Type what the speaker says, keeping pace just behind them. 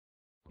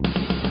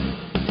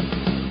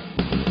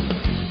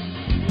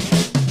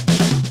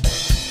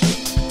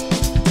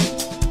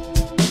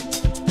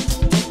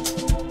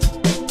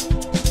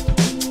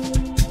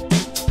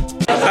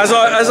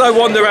as I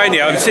wander around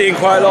here, I'm seeing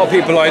quite a lot of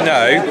people I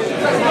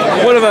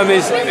know. One of them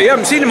is, you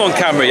haven't seen him on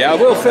camera yet, I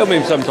will film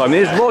him sometime.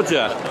 Here's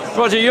Roger.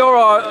 Roger, you're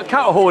a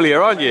cattle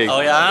haulier, aren't you? Oh,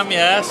 I am,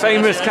 yes.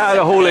 Famous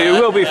cattle haulier.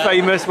 You will be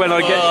famous when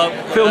I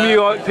film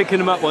you out picking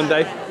them up one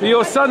day. But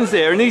your son's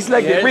here and he's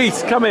legged it.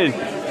 Reese, come in.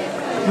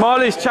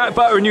 Marley's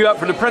buttering you up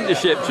for an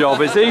apprenticeship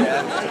job, is he?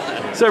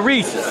 So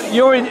Reese,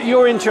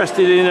 you're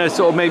interested in a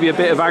sort of maybe a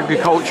bit of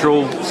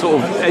agricultural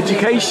sort of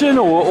education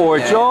or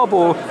a job,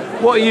 or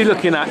what are you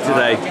looking at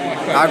today?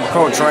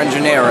 Agricultural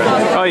engineering.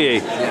 Are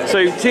you?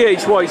 So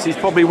TH White's is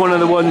probably one of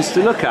the ones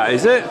to look at,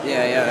 is it?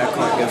 Yeah, they're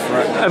quite good for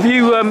it. Have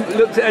you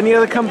looked at any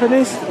other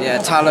companies? Yeah,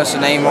 Talos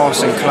and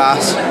Amos and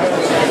Class.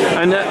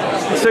 And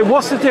so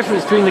what's the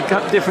difference between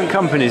the different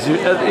companies?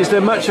 Is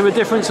there much of a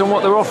difference on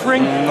what they're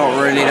offering?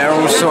 Not really, they're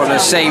all sort of the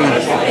same,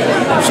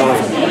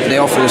 they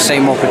offer the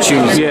same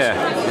opportunities.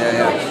 Yeah.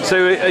 So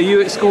are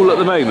you at school at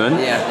the moment?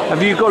 Yeah.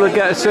 Have you got to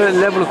get a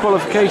certain level of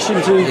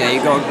qualification to... Yeah,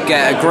 you've got to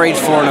get a grade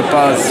 4 and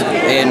above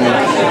in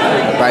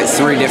about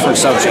 3 different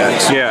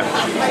subjects. Yeah.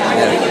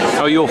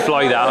 Oh, you'll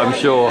fly that, I'm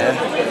sure.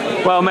 Yeah.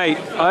 Well, mate,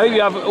 I hope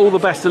you have all the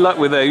best of luck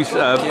with those.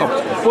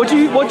 What do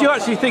you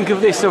actually think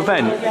of this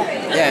event?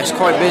 Yeah, it's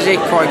quite busy,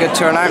 quite a good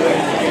turnout.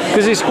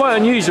 Because it's quite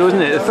unusual,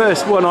 isn't it? The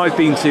first one I've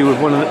been to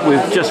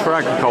with Just for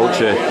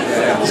Agriculture.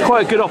 It's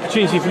quite a good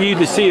opportunity for you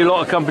to see a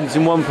lot of companies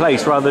in one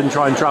place rather than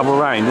try and travel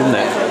around, isn't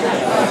it?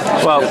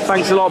 Well,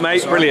 thanks a lot,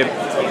 mate. Brilliant.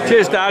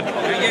 Cheers, Dad.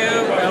 Thank you.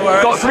 No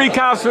worries. Got 3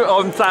 calves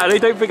on Saturday,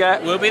 don't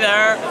forget. We'll be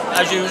there,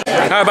 as usual.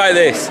 How about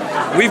this?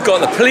 We've got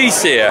the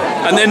police here,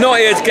 and they're not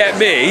here to get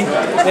me.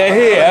 They're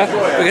here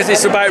because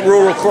it's about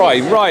rural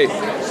crime. Right,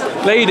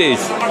 ladies,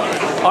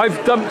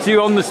 I've dumped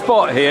you on the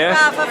spot here.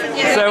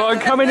 So I'm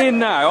coming in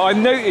now.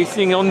 I'm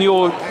noticing on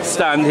your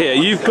stand here,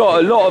 you've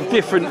got a lot of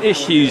different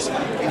issues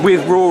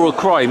with rural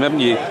crime, haven't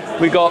you?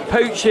 We've got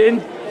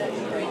poaching,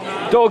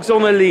 dogs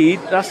on the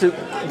lead. That's a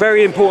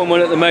very important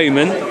one at the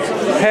moment.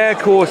 Hare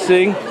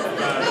coursing.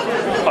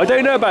 I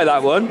don't know about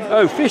that one.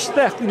 Oh, fish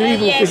theft and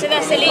illegal yeah, so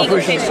that's illegal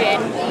fishing.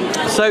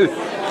 So,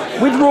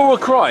 with rural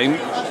crime,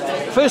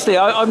 firstly,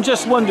 I'm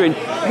just wondering,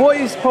 what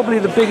is probably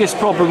the biggest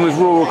problem with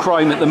rural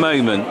crime at the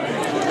moment?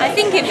 I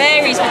think it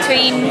varies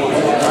between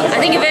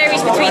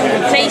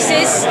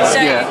places. So,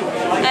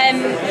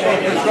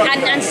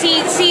 and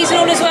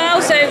seasonal as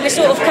well. So we're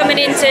sort of coming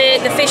into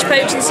the fish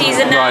poaching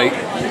season now. Right.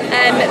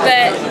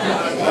 But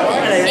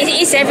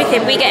it's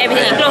everything. We get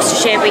everything in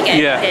Gloucestershire. We get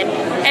everything.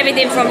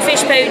 Everything from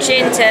fish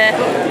poaching to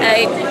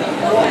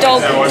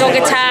dog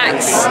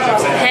attacks,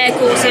 hare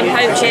coursing,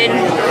 poaching.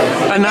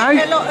 And now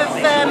a lot of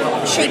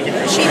sheep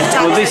attacks.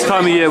 Well, this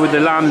time of year with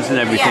the lambs and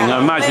everything, I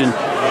imagine.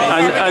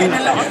 And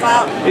a lot of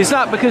that. Is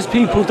that because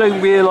people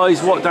don't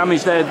realise what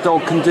damage their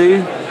dog can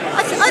do?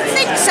 I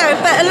think so,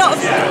 but a lot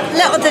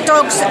of the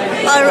dogs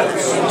are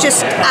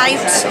just out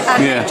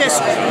and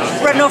just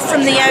run off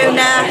from the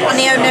owner, and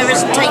the owner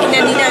isn't taking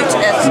any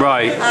notice.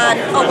 Right. And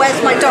oh, where's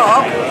my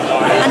dog?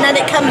 And then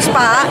it comes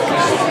back,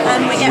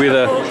 and we get with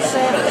a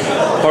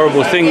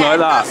horrible thing like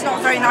that. That's not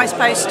a very nice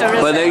poster,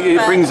 is but it?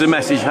 It brings a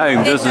message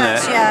home, doesn't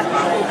it? Yeah.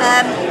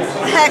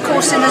 Hare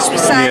coursing, as we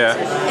said,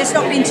 it's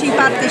not been too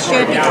bad this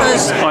year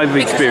because I've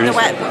experienced of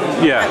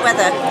the wet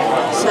weather.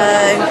 So,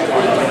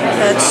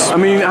 I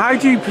mean, how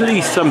do you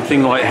police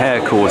something like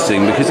hare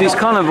coursing? Because it's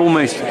kind of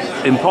almost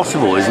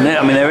impossible, isn't it?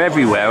 I mean, they're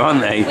everywhere,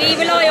 aren't they? We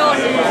rely on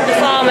the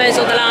farmers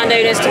or the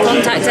landowners to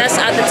contact us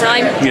at the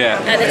time.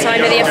 At the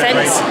time of the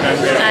offence,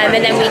 and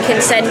then we can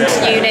send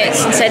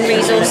units and send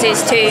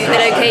resources to the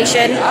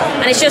location.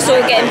 And it's just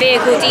all getting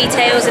vehicle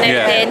details and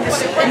everything.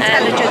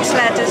 Intelligence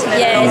led, isn't it?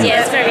 Yeah,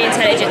 it's very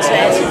intelligence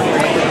led.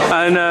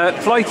 And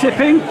fly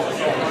tipping?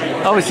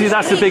 Obviously,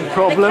 that's a big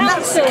problem.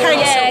 That's the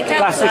council.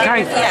 That's the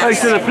council. Oh,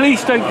 so the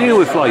police don't deal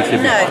with fly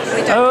tipping? No,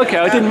 we don't. Oh, okay,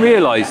 I didn't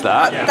realise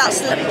that.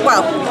 That's,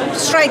 well,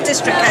 Straight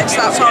District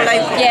Council, that's all over.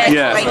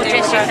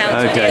 District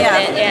Council. Okay.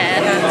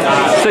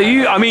 So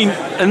you, I mean,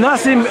 and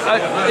that's in,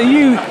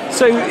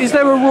 so is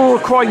there a rural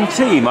crime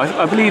team?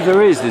 I believe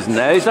there is, isn't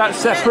there? Is that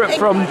separate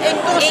from... In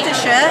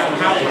Gloucestershire?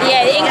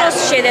 In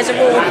Gloucestershire there's a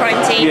rural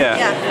crime team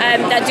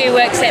that do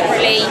work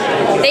separately.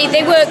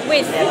 They work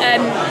with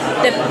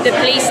the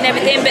police and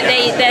everything, but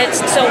their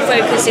sole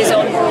focus is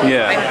on rural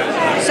crime.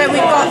 So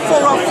we've got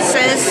 4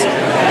 officers,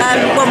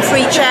 one for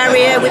each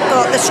area. We've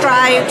got the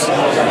Stroud,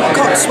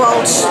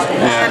 Cotswolds,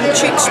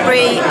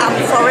 Tewkesbury and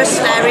the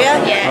Forest area.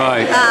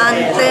 Right.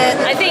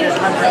 And I think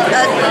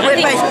we're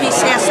both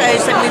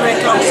PCSOs and we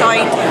work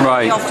alongside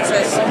the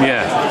officers.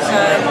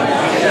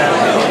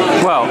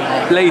 Well,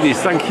 ladies,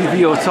 thank you for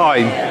your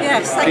time.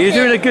 Yes, thank you. You're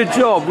doing a good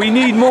job. We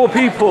need more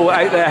people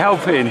out there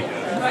helping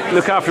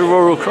look after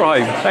rural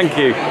crime. Thank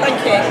you.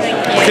 Thank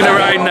you. Looking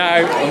around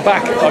now, I'm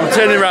back, I'm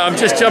turning around, I'm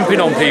just jumping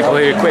on people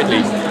here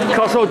quickly.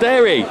 Cotswold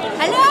Dairy.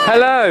 Hello.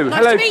 Hello. Nice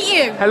Hello. to meet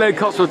you. Hello,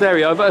 Cotswold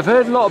Dairy. I've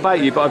heard a lot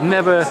about you, but I've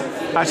never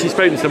actually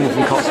spoken to someone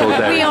from Cotswold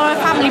Dairy. We are a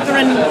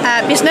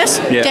family-run business,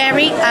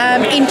 dairy,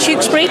 in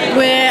Tewkesbury.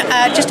 We're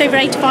just over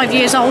 85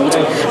 years old,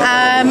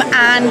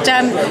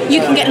 and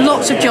you can get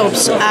lots of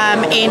jobs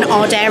in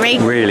our dairy.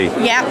 Really?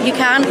 Yeah, you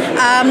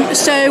can.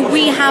 So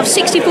we have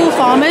 64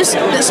 farmers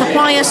that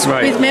supply us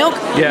with milk.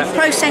 Yeah. We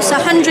process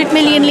 100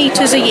 million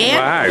litres a year.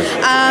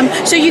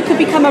 Wow. So you could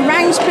become a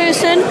rounds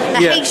person,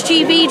 a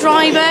HGV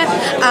driver,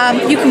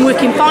 you can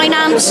work in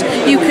finance,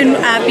 you can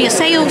be a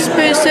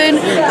salesperson,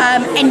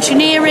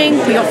 engineering,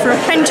 we offer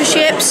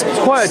apprenticeships. It's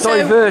quite a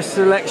diverse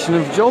selection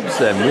of jobs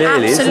then,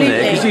 really, Absolutely. isn't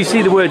it? Because you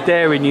see the word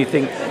dairy and you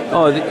think,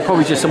 oh,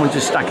 probably just someone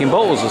just stacking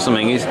bottles or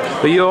something.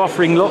 But you're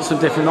offering lots of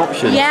different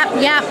options. Yeah,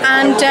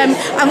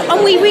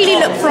 and we really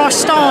look for our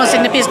stars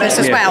in the business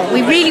as well.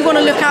 We really want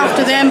to look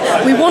after them.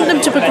 We want them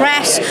to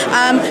progress.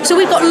 So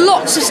we've got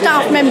lots of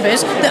staff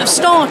members that have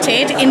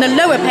started in the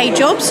lower paid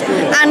jobs,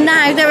 and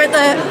now they're at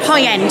the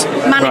high end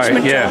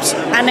management jobs,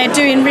 and they're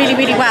doing really,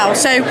 really well.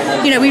 So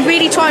we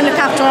really try and look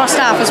after our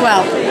staff as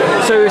well.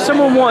 So if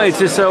someone wanted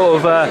to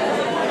sort of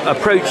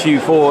approach you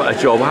for a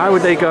job, how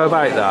would they go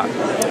about that?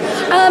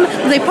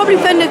 They probably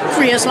found the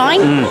careers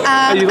line.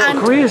 You've got a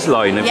careers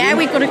line, have you?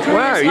 We've got a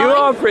careers line. Wow, you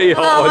are pretty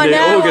hot on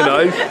it,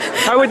 organised.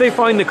 How would they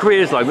find the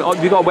careers line?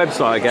 You've got a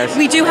website, I guess.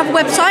 We do have a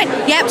website,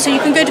 so you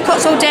can go to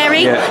Cotswold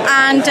Dairy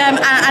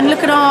and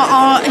look at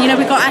our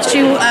we've got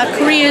actual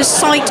careers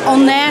site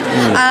on there,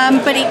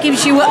 but it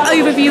gives you an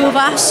overview of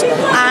us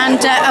and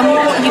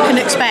what you can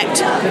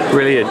expect.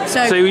 Brilliant.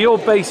 So you're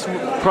based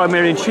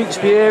primarily in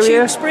Tewkesbury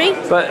area? Tewkesbury.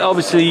 But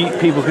obviously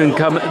people can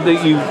come,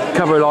 you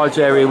cover a large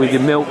area with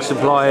your milk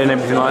supply and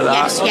everything like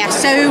that?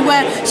 Yes.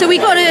 So we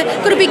got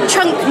a big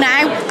chunk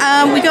now.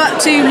 We go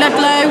up to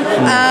Ludlow,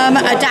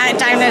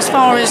 down as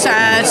far as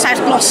South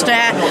Gloucester.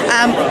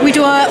 We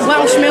do a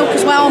Welsh milk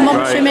as well,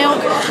 Monmouthshire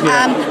milk,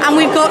 and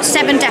we've got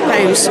 7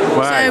 depots.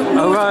 Wow. So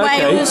North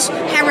Wales,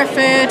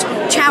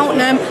 Hereford,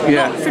 Cheltenham.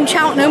 From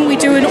Cheltenham, we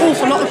do an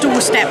awful lot of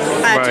doorstep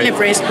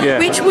deliveries,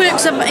 which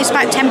works. It's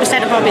about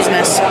 10% of our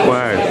business.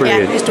 Wow,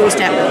 brilliant. Yeah, it's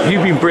doorstep.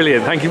 You've been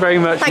brilliant. Thank you very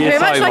much for your time.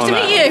 Thank you very much.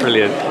 Nice to meet you.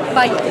 Brilliant.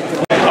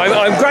 Bye.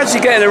 I'm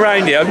gradually getting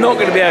around here. I'm not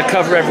going to be able to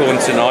cover everyone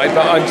tonight,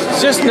 but I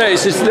just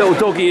noticed this little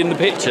doggy in the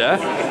picture,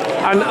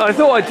 and I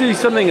thought I'd do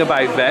something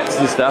about vets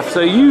and stuff.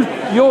 So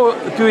you're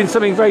doing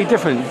something very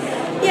different.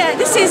 Yeah,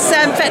 this is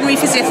veterinary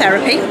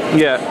physiotherapy.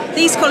 Yeah.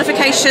 These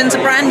qualifications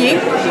are brand new.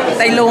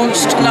 They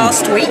launched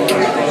last week.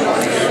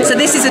 So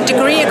this is a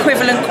degree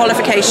equivalent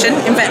qualification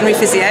in veterinary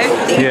physio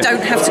that you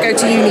don't have to go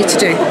to uni to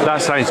do.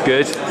 That sounds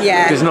good.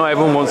 Yeah. Because not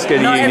everyone wants to go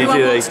to uni,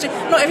 do they?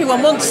 Not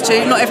everyone wants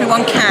to, not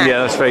everyone can.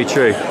 Yeah, that's very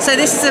true. So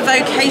this is a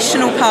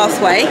vocational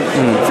pathway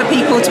for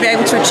people to be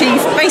able to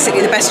achieve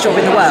basically the best job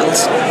in the world.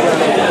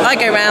 I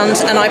go around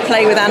and I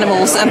play with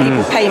animals and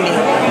people pay me.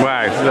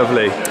 Wow,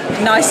 lovely.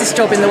 Nicest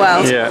job in the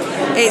world. Yeah.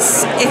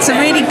 It's a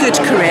really good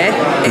career.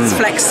 It's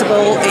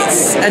flexible.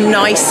 It's a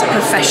nice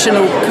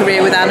professional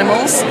career with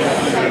animals.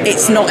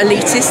 It's not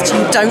elitist.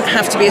 You don't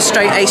have to be a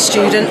straight A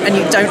student and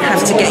you don't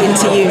have to get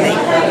into uni.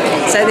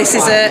 So this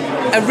is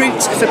a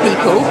route for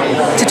people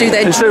to do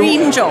their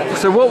dream job.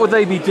 So what would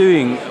they be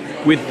doing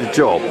with the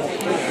job?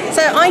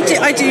 So I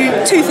do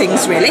 2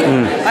 things really.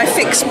 I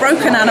fix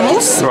broken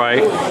animals.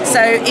 Right. So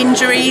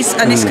injuries,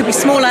 and this could be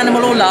small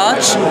animal or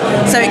large.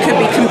 So it could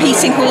be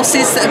competing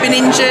horses that have been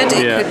injured.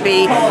 It could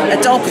be a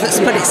dog that's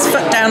put its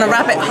foot down a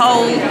rabbit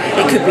hole.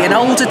 It could be an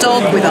older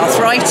dog with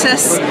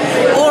arthritis.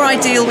 Or I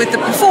deal with the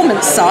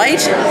performance side,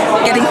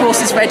 getting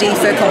horses ready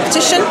for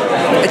competition,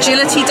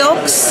 agility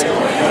dogs.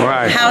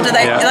 Right. How do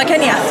they, like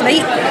any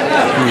athlete,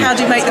 how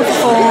do you make them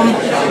perform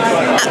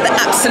at the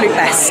absolute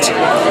best?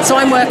 So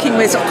I'm working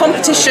with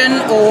competition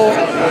or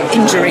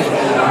injury.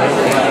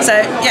 So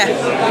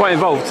yeah, quite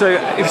involved. So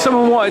if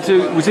someone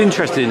was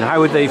interested, how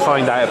would they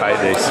find out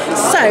about this?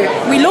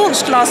 So we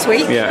launched last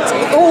week. It's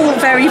all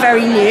very,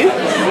 very new,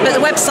 but the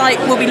website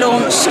will be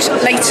launched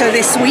later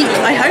this week,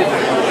 I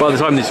hope. By the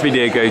time this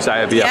video goes out,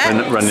 it'll be up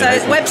and running. So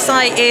the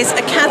website is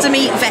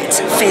Academy Vet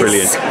Phys.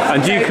 Brilliant.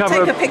 And do you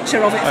cover? Take a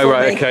picture of it. Oh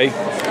right, okay.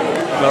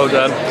 Well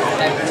done.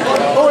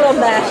 All on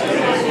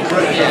there.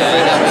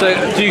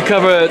 So do you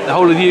cover the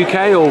whole of the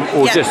UK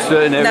or just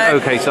certain? No.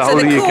 Okay, so the whole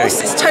of the UK. So the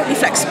course is totally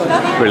flexible.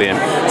 Brilliant.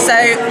 So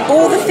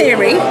all the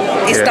theory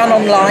is done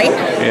online.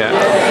 Yeah.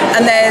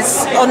 And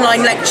there's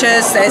online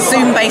lectures, there's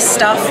Zoom-based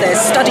stuff,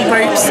 there's study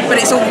groups, but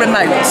it's all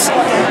remote.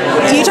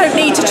 You don't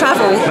need to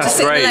travel to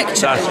sit in the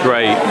lecture. That's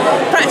great.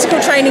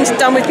 Practical training's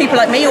done with people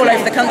like me all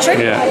over the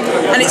country.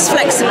 And it's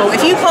flexible.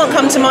 If you can't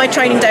come to my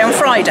training day on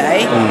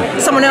Friday,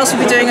 someone else will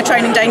be doing a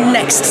training day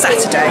next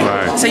Saturday.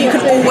 So you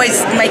can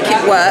always make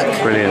it work.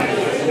 Brilliant.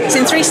 It's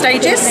in 3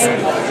 stages.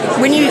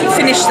 When you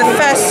finish the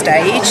first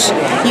stage,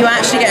 you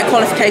actually get a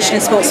qualification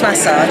in sports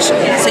massage.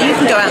 So you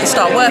can go out and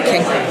start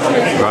working.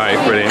 Right,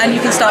 brilliant. And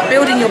you can start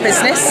building your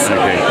business,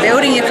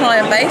 building your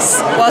client base,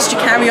 whilst you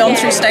carry on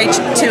through stage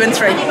 2 and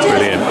 3.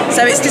 Brilliant.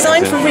 So it's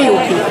designed for real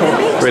people.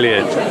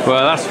 Brilliant.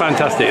 Well, that's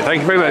fantastic.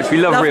 Thank you very much. We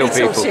love Lovely real to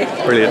talk people. to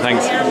you. Brilliant,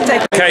 thanks.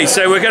 Take Okay,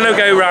 so we're going to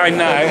go round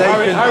now.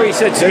 Harry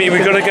said to me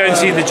we're going to go and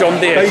see the John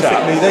Deere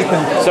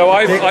chap. So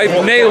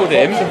I've nailed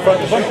him.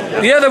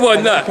 The other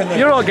one, look,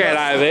 you're not getting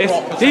out of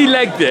this. He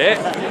legged it.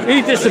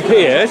 He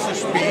disappeared.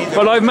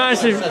 But I've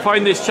managed to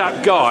find this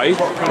chap, Guy.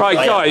 Right,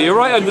 Guy, you're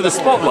right under the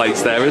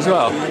spotlights there as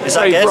well. Is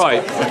that good?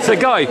 Right. So,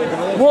 Guy,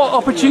 what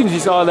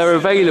opportunities are there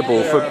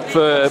available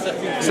for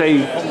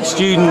say,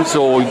 students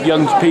or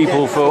young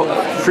people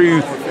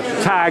through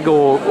TAG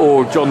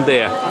or John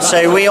Deere?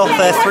 So we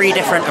offer 3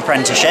 different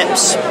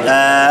apprenticeships,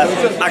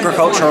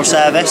 agricultural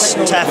service,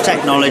 turf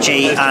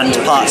technology and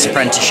parts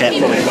apprenticeship.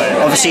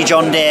 Obviously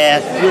John Deere,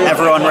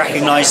 everyone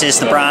recognises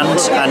the brand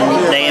and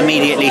they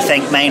immediately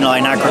think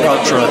mainline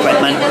agricultural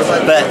equipment,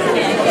 but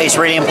it's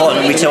really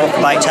important we talk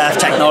about turf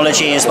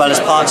technology as well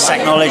as parts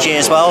technology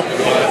as well.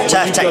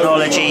 Turf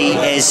technology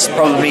is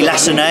probably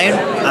lesser known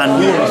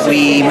and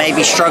we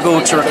maybe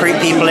struggle to recruit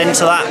people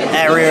into that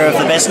area of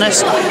the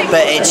business,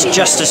 but it's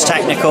just as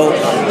technical,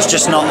 it's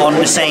just not on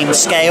the same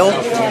scale,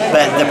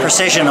 but the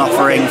precision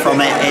offering from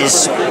it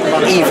is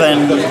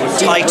even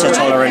tighter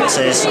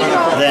tolerances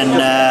than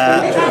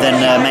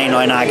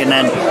mainline ag. And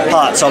then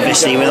parts,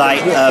 obviously, without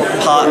a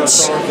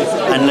parts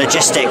and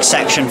logistics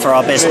section for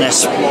our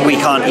business, we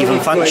can't even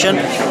function.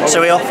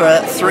 So we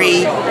offer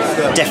 3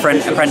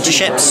 different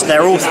apprenticeships.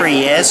 They're all 3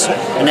 years,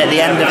 and at the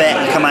end of it,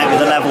 you come out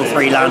with a level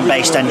 3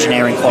 land-based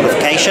engineering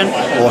qualification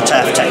or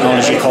turf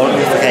technology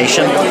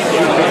qualification.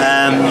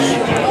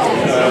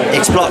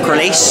 It's block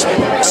release,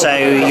 so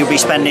you'll be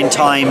spending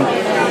time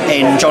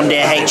in John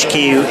Deere HQ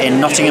in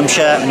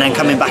Nottinghamshire and then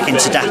coming back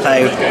into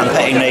depot and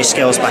putting those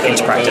skills back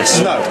into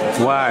practice.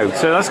 Wow,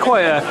 so that's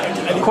quite a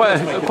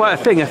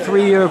thing, a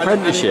 3-year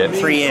apprenticeship.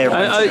 3-year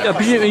apprenticeship. I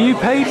presume, are you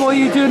paid while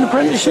you're doing an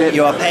apprenticeship?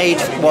 You are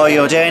paid while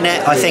you're doing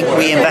it. I think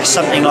we invest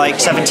something like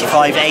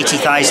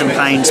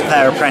 £75,000–£80,000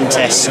 per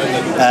apprentice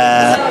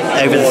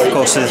over the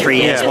course of the 3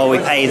 years while we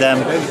pay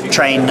them,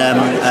 train them,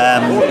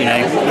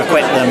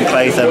 equip them,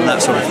 clothe them,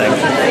 that sort of thing.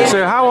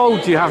 So how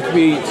old do you have to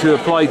be to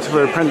apply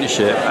for an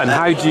apprenticeship, and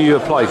how do you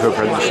apply for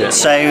apprenticeship?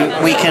 So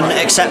we can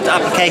accept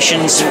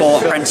applications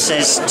for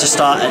apprentices to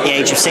start at the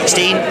age of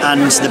 16,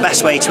 and the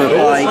best way to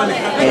apply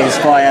is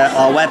via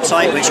our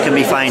website, which can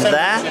be found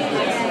there.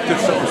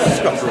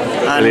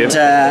 And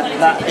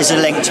that is a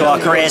link to our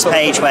careers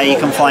page where you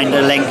can find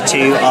a link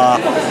to our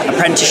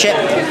apprenticeship.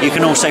 You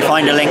can also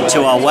find a link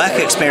to our work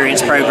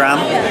experience programme,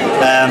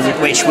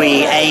 which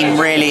we aim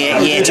really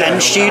at year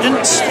 10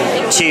 students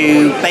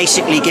to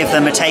basically give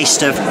them a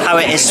taste of how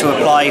it is to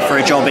apply for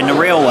a job in the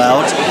real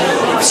world.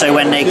 So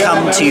when they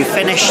come to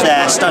finish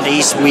their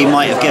studies, we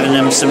might have given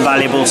them some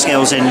valuable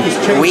skills in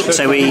a week.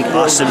 So we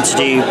ask them to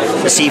do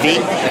a CV,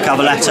 a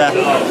cover letter,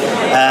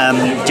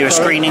 do a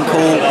screening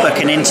call, book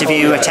an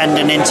interview, attend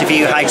an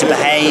interview, how to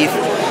behave,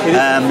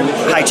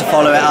 how to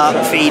follow it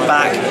up,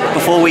 feedback,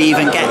 before we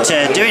even get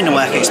to doing the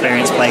work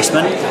experience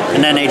placement.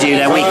 And then they do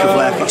their week of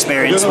work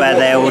experience where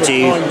they will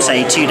do,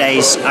 say, 2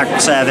 days agri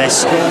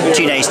service,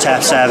 2 days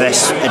turf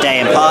service, a day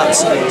in parts,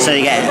 so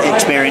they get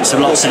experience of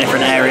lots of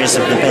different areas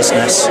of the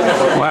business.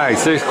 Wow,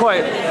 so it's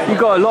you've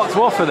got a lot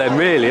to offer them,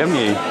 really, haven't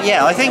you?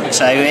 Yeah, I think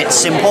so.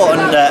 It's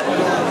important that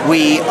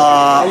we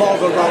are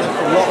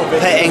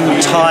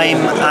putting time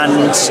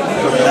and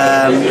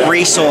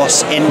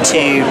resource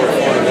into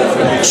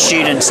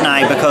students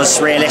now,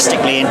 because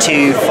realistically in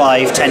 2,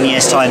 5, 10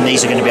 years time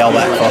these are going to be our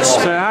workforce.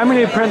 So how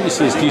many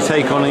apprentices do you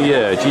take on a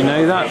year? Do you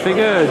know that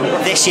figure?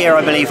 This year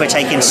I believe we're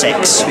taking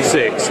 6.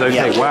 6, okay,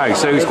 yeah. Wow.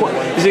 So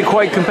is it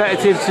quite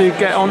competitive to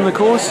get on the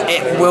course?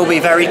 It will be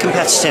very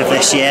competitive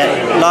this year.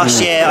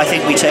 Last year I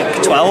think we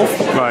took 12.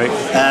 Right.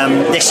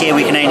 This year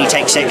we can only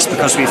take 6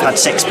 because we've had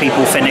 6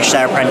 people finish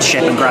their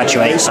apprenticeship and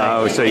graduate.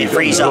 So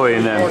you're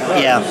employing them.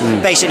 Yeah.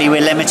 Basically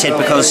we're limited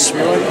because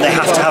they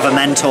have to have a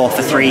mentor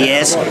for 3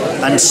 years,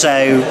 and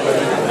so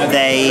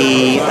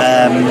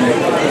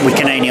we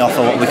can only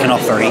offer what we can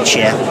offer each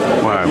year.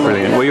 Wow,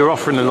 brilliant. Well, you're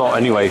offering a lot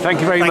anyway. Thank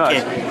you very much.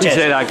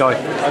 Appreciate that, Guy.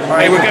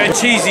 Hey, we're going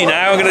cheesy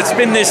now. I'm going to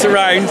spin this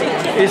around.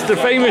 It's the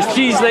famous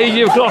cheese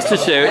lady of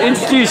Gloucestershire.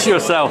 Introduce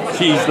yourself,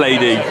 cheese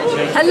lady.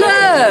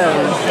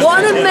 Hello.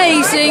 What an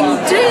amazing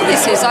day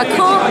this is. I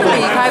can't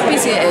believe how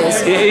busy it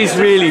is. It is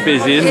really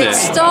busy, isn't it? It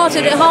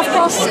started at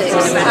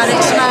 6:30 and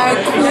it's now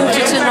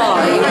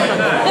 8:45.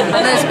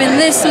 And there's been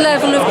this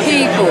level of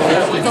people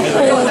the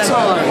whole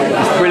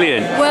time.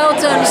 Brilliant. Well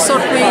done,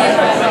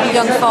 Sodbury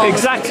young farmers.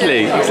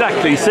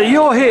 Exactly. So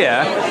you're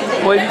here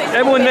Well,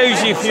 everyone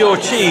knows you for your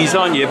cheese,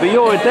 aren't you? But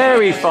you're a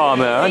dairy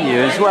farmer, aren't you,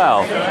 as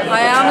well?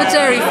 I am a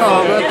dairy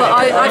farmer, but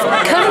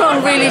I've come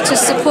along really to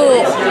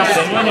support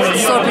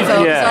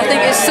Soppyville. Yeah. I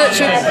think it's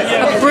such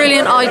a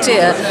brilliant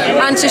idea,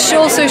 and to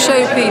also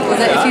show people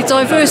that if you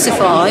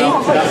diversify,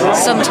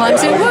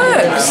 sometimes it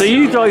works. So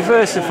you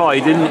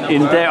diversified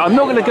in dairy. I'm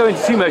not going to go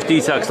into too much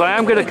detail because I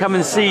am going to come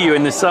and see you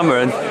in the summer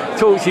and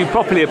talk to you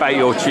properly about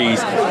your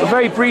cheese. But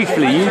very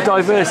briefly, you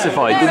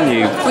diversified, didn't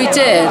you? We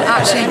did,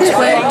 actually,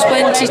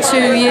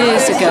 22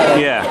 years ago.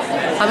 Yeah.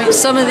 I mean,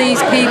 some of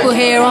these people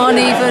here aren't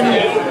even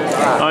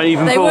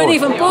they born. weren't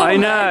even born. I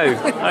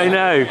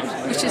know.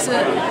 Which is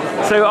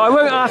So I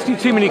won't ask you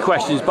too many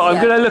questions, but I'm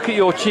going to look at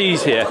your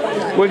cheese here.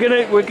 We're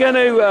going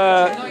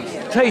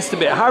to taste a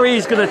bit.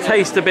 Harry's going to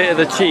taste a bit of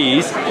the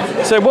cheese.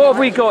 So what have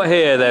we got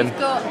here then? We've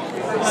got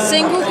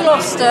single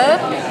Gloucester.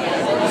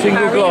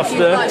 Single Harry, Gloucester.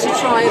 if you'd like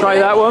to try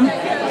that one.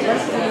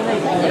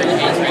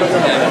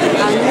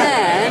 And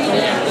then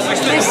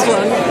this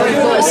one,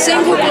 we've got a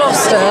single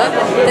Gloucester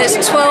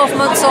that's 12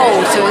 months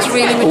old, so it's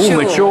really mature. Oh,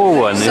 mature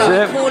one, is so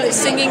it? we call it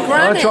Singing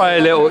Granny. I'll try a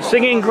little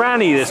Singing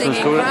Granny. This Singing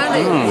one's called.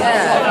 Granny,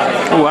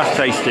 yeah. Oh, that's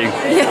tasty.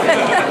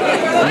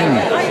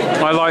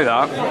 I like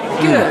that.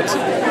 Good.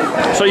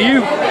 So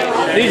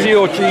these are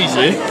your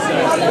cheeses.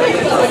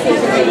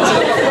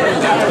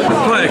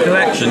 Quite a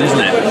collection, isn't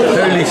it?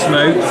 Holy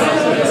Smoke,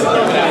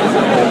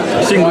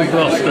 Single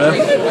Gloucester,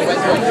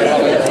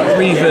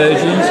 Three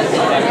Virgins,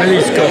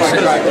 Holy Scotch.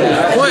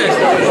 Quite a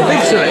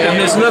big select, and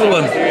there's another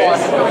one.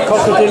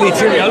 Cockadilly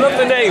Chili. I love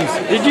the names.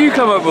 Did you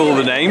come up with all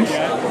the names?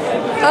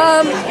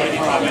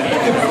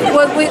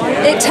 Well,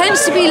 it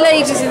tends to be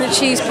ladies in the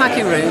cheese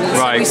packing rooms.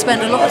 Right. We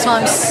spend a lot of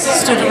time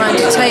stood around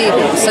a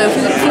table. So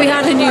if we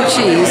had a new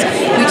cheese,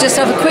 we just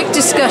have a quick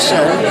discussion,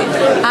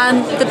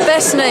 and the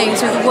best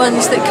names are the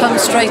ones that come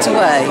straight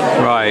away.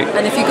 Right.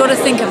 And if you've got to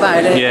think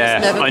about it, Yeah,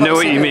 it's never I know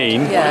what possible. you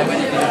mean.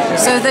 Yeah.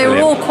 So they were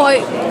all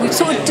quite. We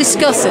sort of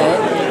discuss it,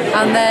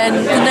 and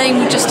then the name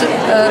would just.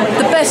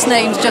 The best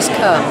names just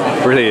come.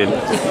 Brilliant.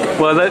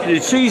 Well, the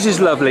cheese is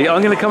lovely.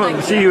 I'm going to come up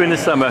and see you in the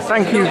summer.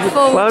 Thank you.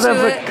 Well done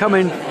for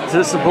coming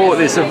to support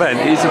this event.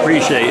 It's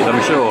appreciated,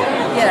 I'm sure.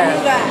 Yeah,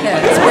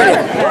 it's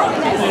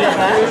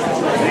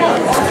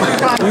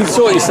brilliant. You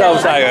sort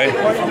yourselves out, eh?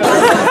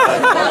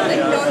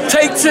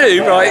 Take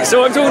two, right?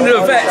 So I'm talking to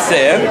the vets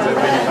here.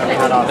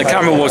 The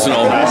camera wasn't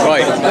on.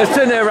 Right, let's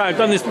turn it around.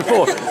 Done this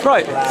before.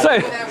 Right,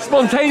 so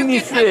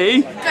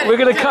spontaneously, we're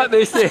going to cut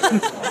this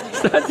in.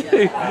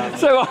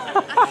 So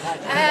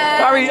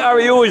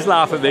Harry always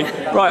laugh at me.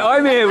 Right,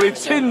 I'm here with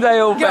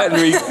Tyndale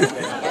Veterinary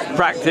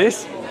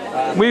Practice.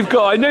 We've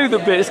got, I know the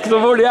bits because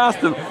I've already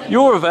asked them.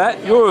 You're a vet,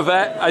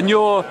 and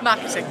you're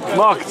Marketing.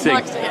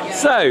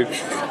 So,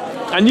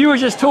 and you were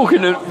just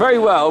talking very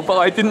well, but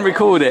I didn't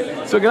record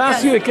it. So I'm going to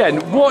ask you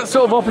again, what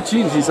sort of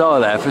opportunities are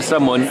there for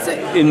someone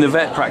in the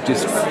vet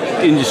practice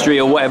industry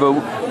or whatever?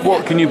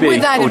 What can you be or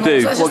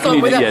do? What can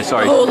you do? Yeah,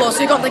 sorry.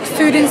 So you got like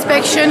food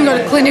inspection, you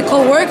got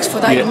clinical works. For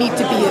that you need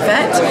to be a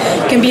vet.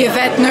 You can be a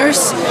vet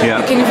nurse. Yeah.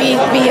 You can be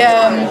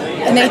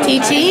an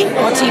ATT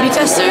or TB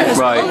tester as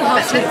well.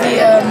 Helps with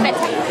the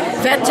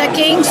vet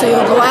teching, so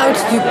you'll go out,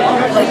 do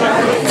like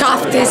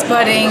calf disc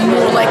budding,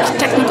 more like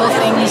technical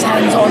things,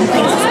 hands-on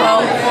things as well.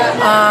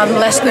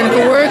 Less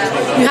clinical work.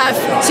 You have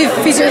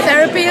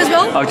physiotherapy as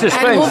well. I've just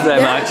spoken to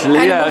them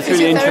actually. Yeah, that's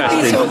really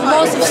interesting. So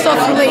lots of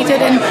stuff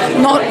related, and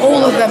not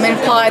all of them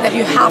imply that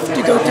you have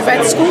to go to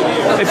vet school.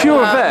 If you're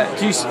a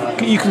vet,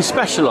 you can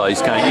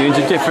specialise, can't you,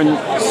 into different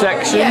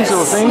sections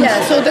or things?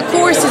 Yeah. So the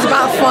course is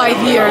about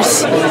 5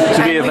 years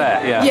to be a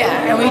vet. Yeah.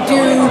 Yeah, and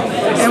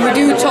we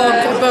do talk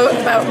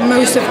about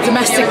most of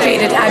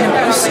domesticated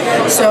animals.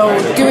 So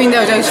during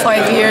those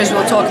 5 years,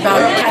 we'll talk about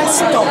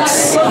cats,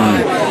 dogs,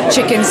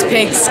 chickens,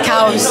 pigs,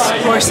 cows,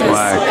 horses,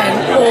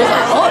 and all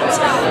that lot,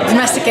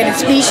 domesticated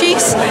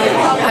species.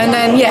 And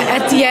then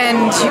at the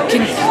end, you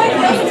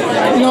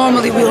can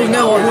normally we'll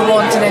know what we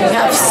want, and then you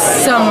have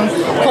some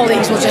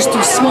colleagues will just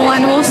do small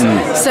animals,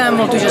 some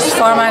will do just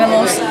farm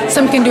animals,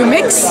 some can do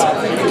mix.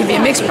 It can be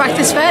a mixed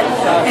practice vet,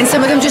 and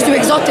some of them just do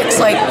exotics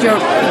like your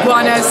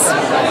iguanas,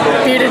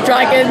 bearded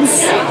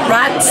dragons,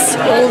 rats,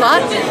 all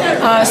that.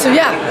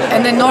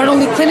 And then not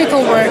only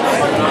clinical work,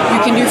 you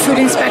can do food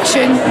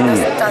inspection.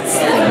 That's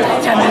the thing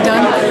that can be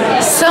done.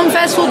 Some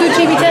vets will do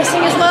TB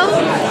testing as well,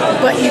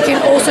 but you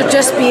can also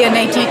just be an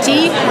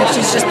ATT, which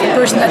is just the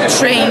person that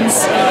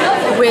trains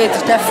with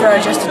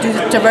DEFRA just to do the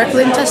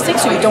tuberculin testing,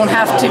 so you don't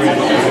have to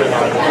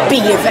be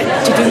a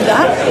vet to do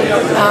that.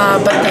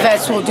 But the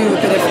vets will do a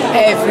bit of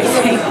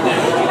everything.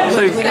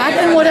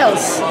 And what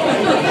else?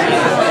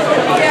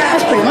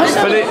 That's pretty much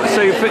that.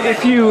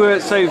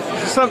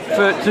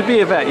 To be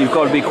a vet, you've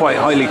got to be quite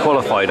highly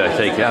qualified, I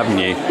take it, haven't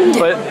you? Yeah.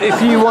 But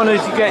if you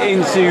wanted to get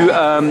into,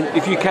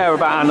 if you care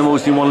about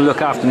animals, you want to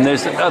look after them,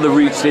 there's other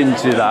routes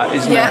into that,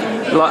 isn't there?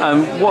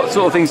 Like, what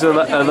sort of things are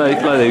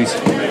those?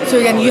 So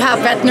again, you have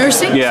vet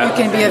nursing, so you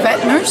can be a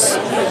vet nurse.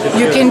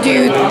 You can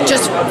do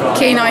just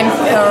canine,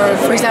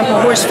 for example,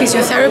 horse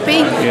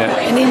physiotherapy,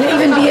 and then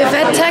even be a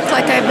vet vet tech,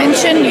 like I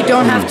mentioned, you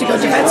don't have to go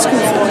to vet school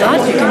for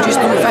that. You can just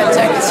do vet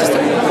tech. It's just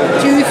a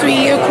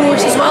 2-3 year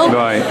course as well.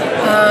 Right.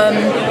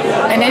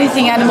 And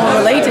anything animal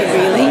related,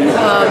 really.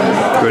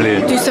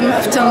 Brilliant. Do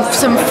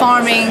some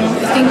farming.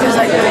 I think there's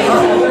like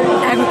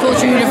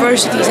agriculture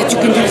universities that you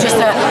can do just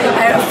a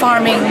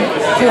farming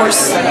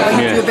course where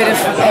you do a bit of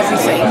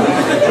everything.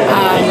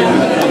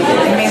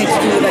 And mainly to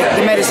do like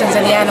the medicines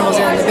and the animals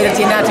and a bit of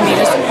the anatomy,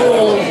 just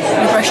all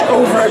brush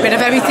over a bit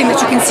of everything that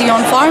you can see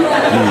on farm.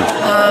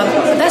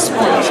 But that's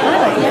pretty much what I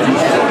like.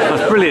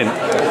 That's brilliant.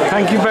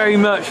 Thank you very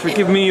much for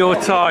giving me your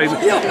time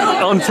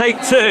on take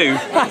 2. We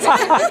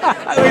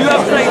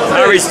love take 2.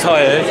 Harry's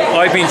tired.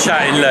 I've been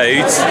chatting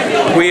loads.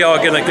 We are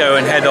going to go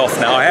and head off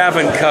now. I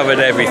haven't covered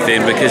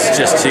everything because it's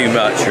just too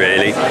much,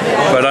 really.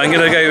 But I'm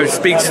going to go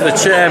speak to the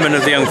chairman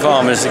of the Young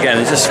Farmers again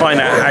and just find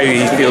out how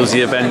he feels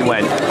the event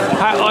went.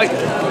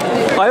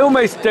 I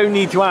almost don't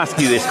need to ask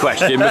you this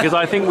question because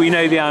I think we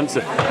know the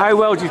answer. How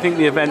well do you think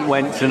the event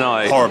went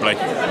tonight? Horribly.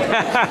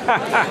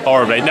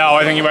 Horribly. No,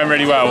 I think it went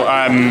really well.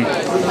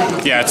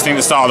 Yeah, I think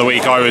the start of the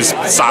week I was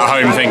sat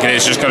at home thinking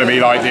it's just going to be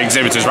like the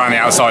exhibitors around the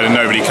outside and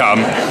nobody come.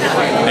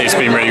 It's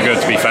been really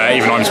good, to be fair.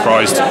 Even I'm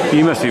surprised.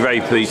 You must be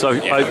very pleased.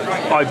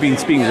 I've been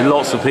speaking to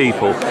lots of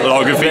people. A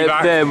lot of good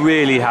feedback. They're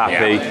really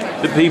happy.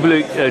 Yeah. The people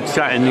who are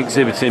chatting and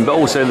exhibiting, but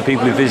also the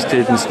people who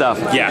visited and stuff.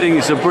 Yeah. I think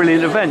it's a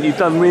brilliant event. You've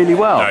done really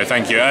well. No,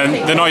 thank you.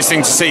 And the nice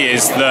thing to see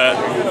is that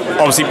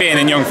obviously being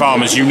in Young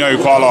Farmers, you know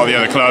quite a lot of the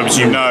other clubs,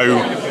 you know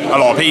a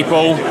lot of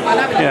people.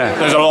 Yeah.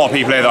 There's a lot of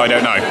people here that I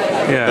don't know.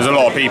 Yeah. There's a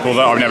lot of people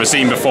that I've never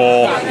seen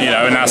before, you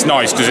know, and that's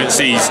nice because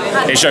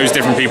it shows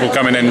different people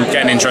coming and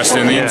getting interested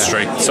in the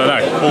industry. So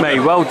no. Mate,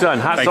 well done.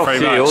 Hats off to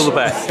you. All the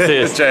best.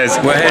 Cheers. Cheers.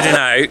 We're heading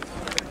out.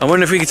 I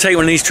wonder if we could take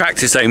one of these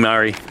tractors home,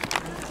 Mary.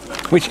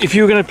 If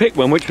you were going to pick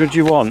one, which would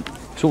you want?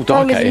 It's all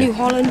dark out here. New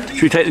Holland.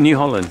 Should we take the New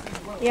Holland?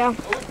 Yeah.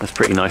 That's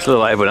pretty nice. Look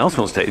like everyone else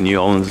wants to take the New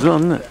Holland as well,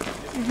 doesn't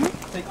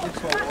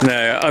it?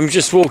 No, I'm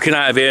just walking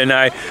out of here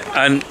now,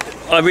 and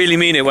I really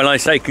mean it when I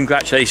say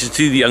congratulations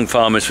to the Young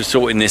Farmers for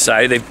sorting this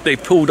out. They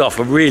pulled off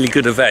a really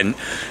good event.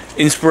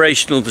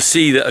 Inspirational to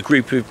see that a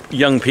group of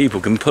young people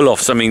can pull off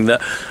something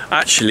that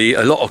actually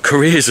a lot of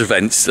careers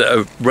events that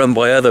are run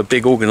by other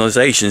big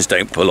organisations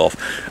don't pull off.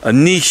 A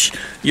niche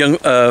young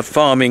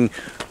farming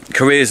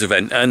careers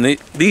event, and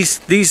these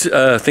things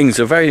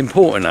are very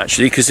important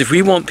actually, because if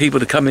we want people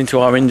to come into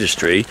our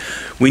industry,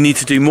 we need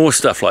to do more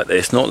stuff like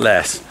this, not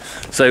less.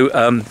 So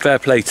fair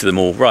play to them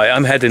all. Right,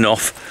 I'm heading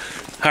off.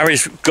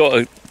 Harry's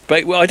got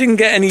well, I didn't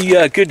get any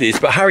goodies,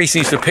 but Harry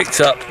seems to have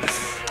picked up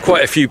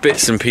quite a few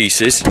bits and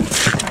pieces.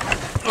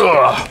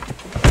 Ugh.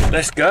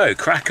 Let's go,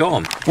 crack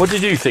on. What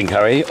did you think,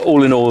 Harry,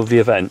 all in all of the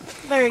event?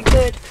 Very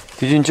good.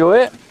 Did you enjoy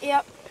it?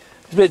 Yep.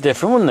 It's a bit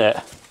different, wasn't it?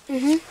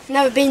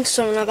 Never been to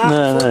something like that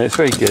No, it's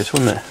very good,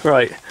 wasn't it?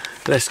 Right,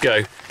 let's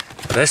go.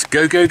 Let's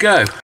go, go,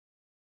 go.